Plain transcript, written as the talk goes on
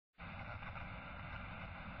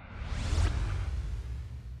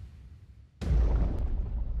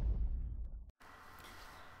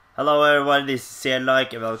Hello everybody, this is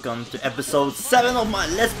Like, and welcome to episode 7 of my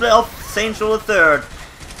Let's Play of Saints Row the Third.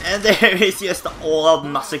 And there is just the all-out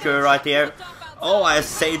massacre right here. Oh, I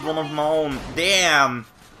saved one of my own. Damn!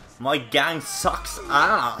 My gang sucks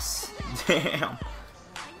ass. Damn.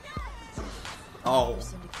 Oh,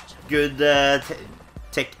 good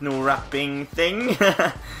techno rapping thing.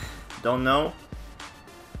 Don't know.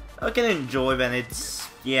 I can enjoy when it's,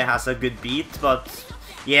 has a good beat, but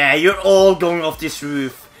yeah, you're all going off this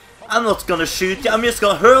roof. I'm not gonna shoot you, I'm just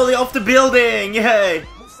gonna hurl you off the building! Yay!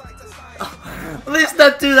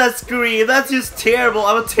 Listen to that scream, that's just terrible,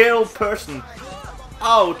 I'm a terrible person.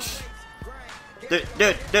 Ouch! Dude,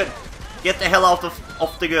 get the hell out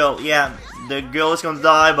of the girl. Yeah, the girl is gonna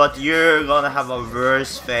die, but you're gonna have a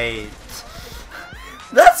worse fate.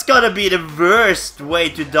 That's gonna be the worst way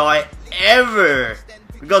to die ever!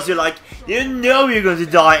 Because you're like, you know you're going to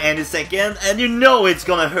die any second, and you know it's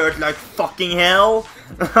gonna hurt like fucking hell.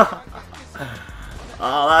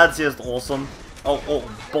 Oh, that's just awesome. Oh,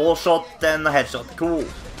 ball shot, then a headshot. Cool.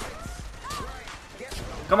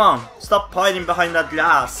 Come on, stop hiding behind that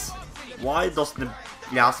glass. Why doesn't the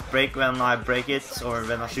glass break when I break it, or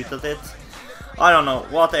when I shoot at it? I don't know,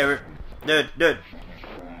 whatever. Dude.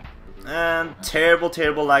 And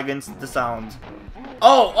terrible lag in the sound.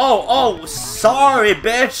 Oh, sorry,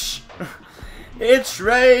 bitch! It's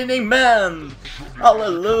raining men!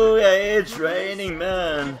 Hallelujah, it's raining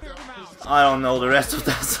men! I don't know the rest of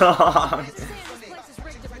that song.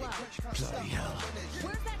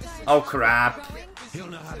 Oh crap.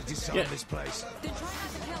 Yeah.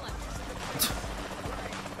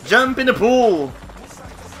 Jump in the pool!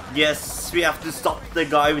 Yes, we have to stop the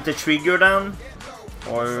guy with the trigger down.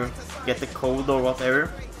 Or get the code or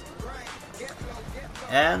whatever.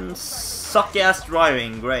 And suck ass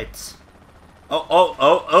driving, great.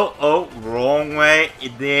 Oh, wrong way.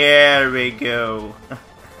 There we go.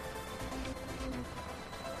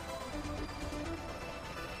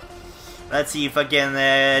 Let's see if I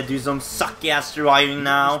can do some suck ass driving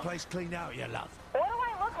now. Place cleaned out, you love. What do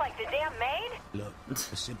I look like, the damn maid? Look, a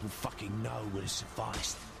simple fucking no would have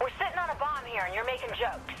sufficed. We're sitting on a bomb here and you're making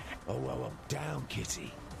jokes. Oh, down,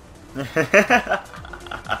 kitty.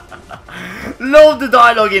 Love the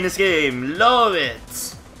dialogue in this game, love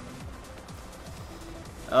it.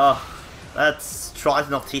 Let's try to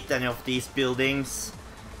not hit any of these buildings.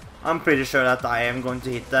 I'm pretty sure that I am going to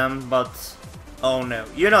hit them, but oh no,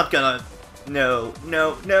 you're not gonna. No.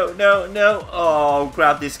 Oh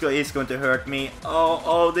crap, this guy is going to hurt me.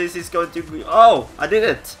 Oh, this is going to be. Oh, I did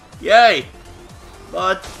it, yay.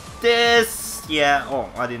 But this, oh,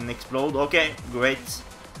 I didn't explode. Okay, great.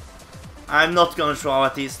 I'm not gonna throw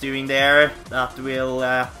at this doing there. That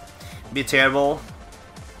will be terrible.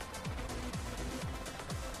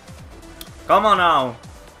 Come on now.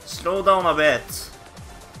 Slow down a bit.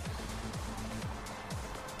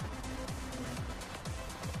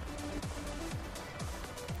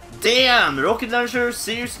 Damn! Rocket launcher?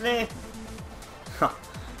 Seriously?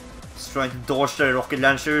 Just trying to dodge the rocket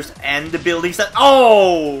launchers and the buildings that.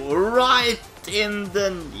 Oh! Right in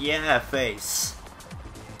the face.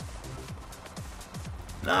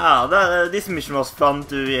 This mission was fun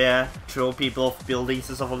to throw people off buildings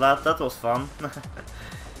and stuff like that. That was fun.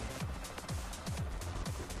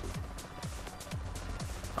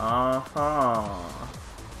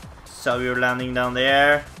 So you're landing down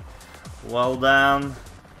there. Well done.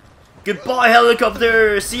 Goodbye,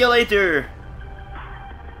 helicopter. See you later.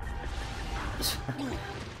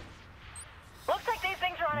 Looks like these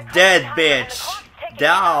things are on a Dead bitch.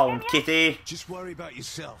 Down, kitty. Just worry about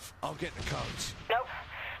yourself. I'll get the codes. Nope.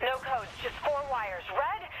 No codes, just 4 wires.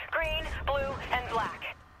 Red, green, blue, and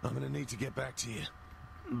black. I'm gonna need to get back to you.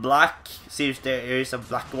 Black. See if there is a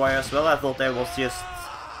black wire as well. I thought there was just.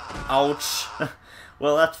 Ouch.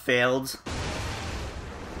 Well, that failed.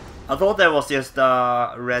 I thought there was just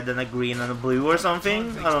a red and a green and a blue or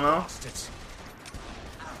something. I don't know.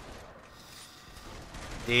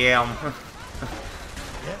 Damn.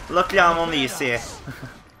 Luckily I'm on easy.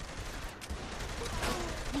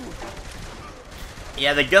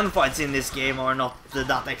 Yeah, the gunfights in this game are not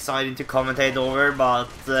that exciting to commentate over, but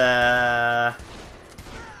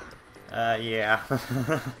yeah.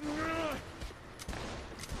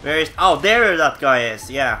 Where is? Oh, there that guy is.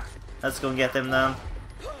 Yeah, let's go get him then.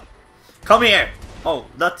 Come here. Oh,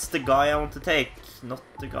 that's the guy I want to take, not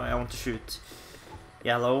the guy I want to shoot.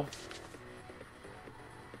 Yellow.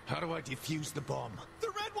 How do I defuse the bomb? The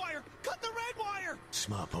red wire! Cut the red wire!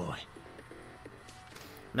 Smart boy.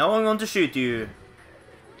 Now I'm going to shoot you.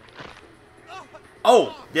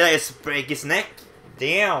 Oh, did I just break his neck?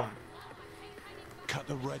 Damn. Cut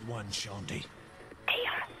the red one, Shandy.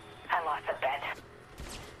 Damn, I lost a bet.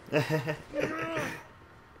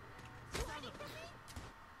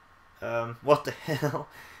 What the hell?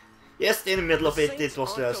 Yes, in the middle of it, it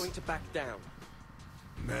was just... going to back down.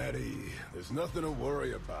 Maddie, there's nothing to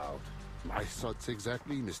worry about. My thoughts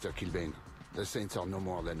exactly, Mr. Kilbane. The Saints are no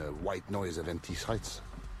more than a white noise of empty threats.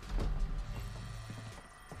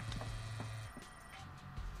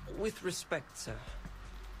 With respect, sir.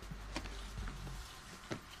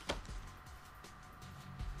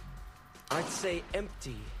 I'd say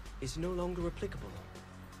empty is no longer applicable.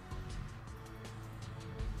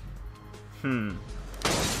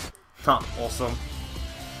 Huh, awesome.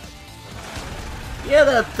 Yeah,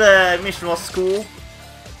 that mission was cool.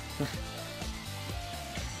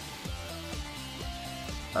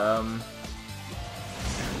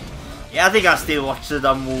 Yeah, I think I still watched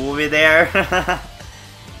the movie there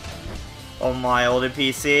on my older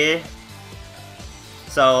PC.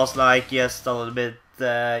 So I was like just a little bit,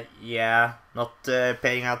 yeah, not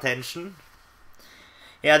paying attention.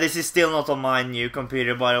 Yeah, this is still not on my new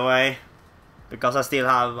computer, by the way, because I still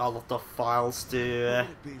have a lot of files to What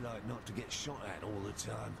would it be like not to get shot at all the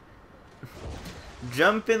time?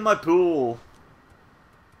 jump in my pool.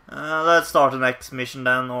 Let's start the next mission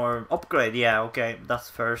then, or upgrade. Yeah, okay, that's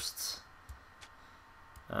first.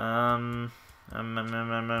 Yeah,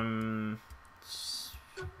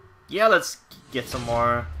 let's get some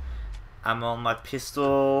more ammo on my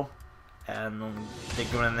pistol and on the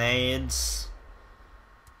grenades.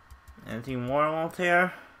 Anything more I want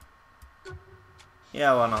here?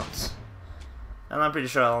 Yeah, why not? And I'm pretty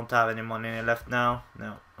sure I don't have any money left now.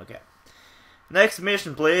 No, okay. Next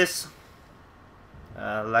mission, please.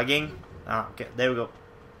 Lagging. Ah, okay, there we go.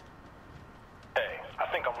 Hey, I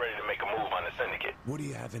think I'm ready to make a move on the syndicate. What do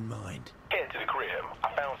you have in mind? Head to the crib.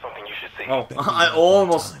 I found something you should see. Oh, I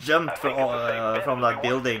almost jumped from that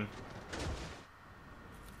building.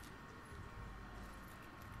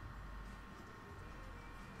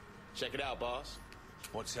 Check it out, boss.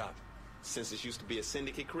 What's up? Since this used to be a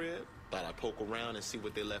syndicate crib, thought I'd poke around and see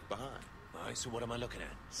what they left behind. Alright, so what am I looking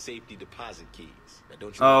at? Safety deposit keys. Now,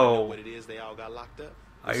 don't you Oh. know what it is they all got locked up?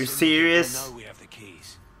 Are you The syndicate serious? will know we have the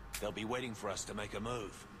keys. They'll be waiting for us to make a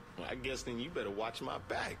move. Well, I guess then you better watch my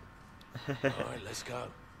back. Alright, let's go.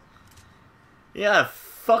 Yeah,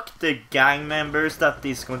 fuck the gang members that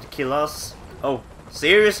is going to kill us. Oh,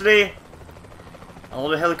 seriously?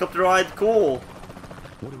 Another helicopter ride? Cool.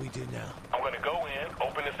 What do we do now? I'm gonna go in,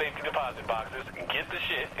 open the safety deposit boxes, get the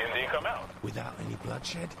shit, and then come out. Without any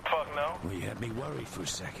bloodshed? Fuck no. Well, you had me worried for a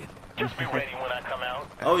second. Just be ready when I come out.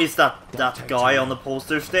 Oh, is that guy on the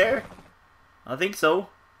posters there? I think so.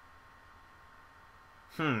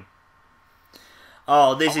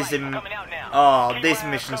 Oh, this is the... Oh, this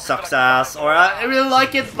mission sucks ass. Or I really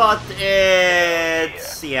like it, but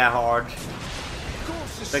it's... yeah, hard.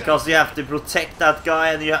 Because you have to protect that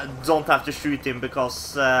guy and you don't have to shoot him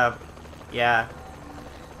because... yeah.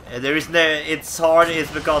 There is no... It's hard,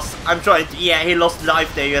 it's because I'm trying to... Yeah, he lost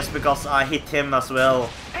life there just because I hit him as well.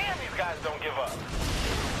 Damn, these guys don't give up.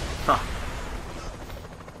 Huh.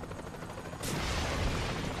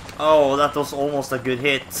 Oh, that was almost a good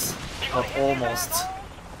hit. But almost.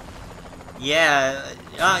 Yeah,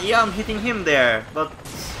 yeah, I'm hitting him there, but...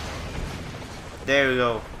 There we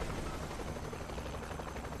go.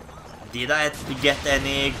 Did I get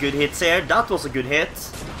any good hits here? That was a good hit.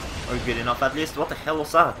 Or good enough at least. What the hell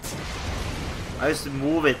was that? I used to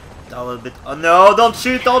move it a little bit. Oh no, don't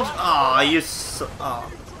shoot, don't... Ah, you so... Ah.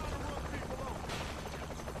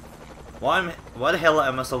 Why the hell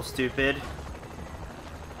am I so stupid?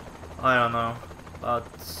 I don't know. But...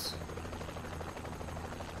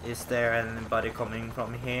 Is there anybody coming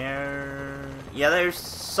from here? Yeah, there's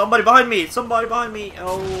somebody behind me! Somebody behind me!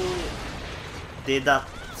 Oh... Did that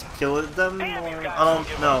kill them? Or... I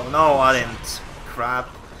don't know. No, I didn't. Crap.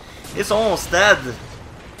 It's almost dead.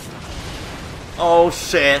 Oh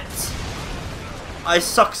shit. I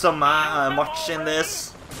suck so much in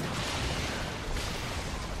this.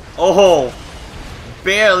 Oh!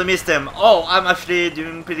 Barely missed him. Oh, I'm actually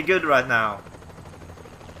doing pretty good right now.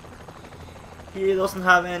 He doesn't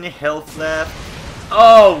have any health left.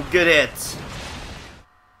 Oh, good hit.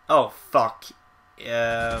 Oh, fuck.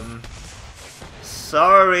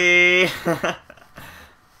 Sorry.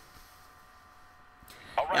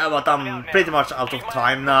 Yeah, but I'm pretty much out of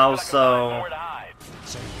time now, so...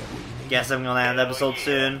 Guess I'm gonna end the episode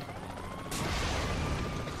soon.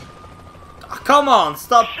 Oh, come on,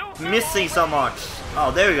 stop missing so much.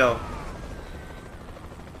 Oh, there we go.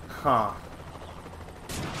 Huh.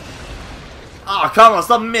 Oh, come on,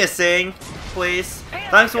 stop missing, please.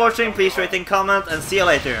 Thanks for watching, please rate and comment, and see you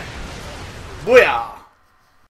later. Booyah!